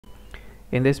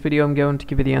In this video, I'm going to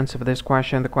give you the answer for this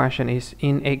question. The question is,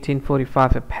 in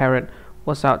 1845, a parrot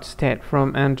was ousted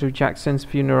from Andrew Jackson's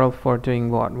funeral for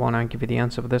doing what? I'll give you the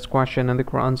answer for this question, and the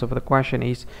correct answer for the question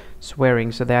is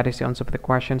swearing. So that is the answer for the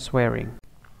question, swearing.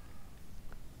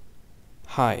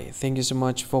 Hi, thank you so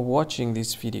much for watching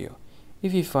this video.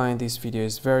 If you find this video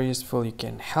is very useful, you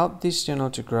can help this channel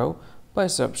to grow by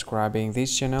subscribing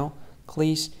this channel.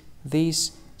 Click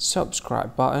this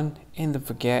subscribe button and don't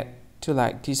forget to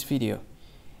like this video.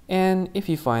 And if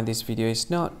you find this video is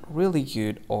not really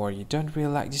good, or you don't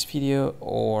really like this video,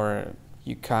 or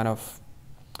you kind of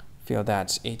feel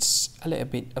that it's a little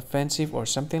bit offensive or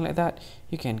something like that,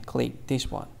 you can click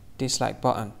this one, dislike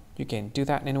button. You can do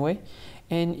that anyway.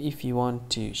 And if you want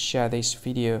to share this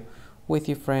video with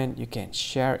your friend, you can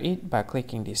share it by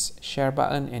clicking this share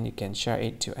button, and you can share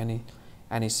it to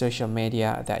any social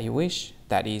media that you wish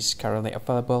that is currently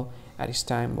available at this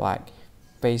time, like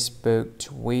Facebook,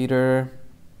 Twitter,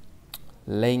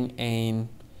 LinkedIn,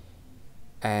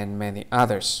 and many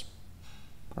others,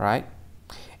 right?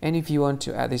 And if you want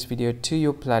to add this video to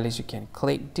your playlist, you can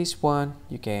click this one.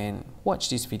 You can watch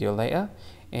this video later,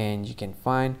 and you can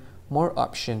find more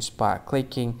options by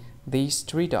clicking these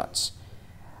three dots.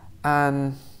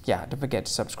 And yeah, don't forget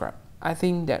to subscribe. I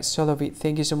think that's all of it.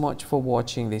 Thank you so much for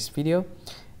watching this video,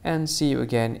 and see you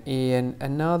again in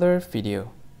another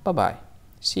video. Bye bye.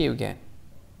 See you again.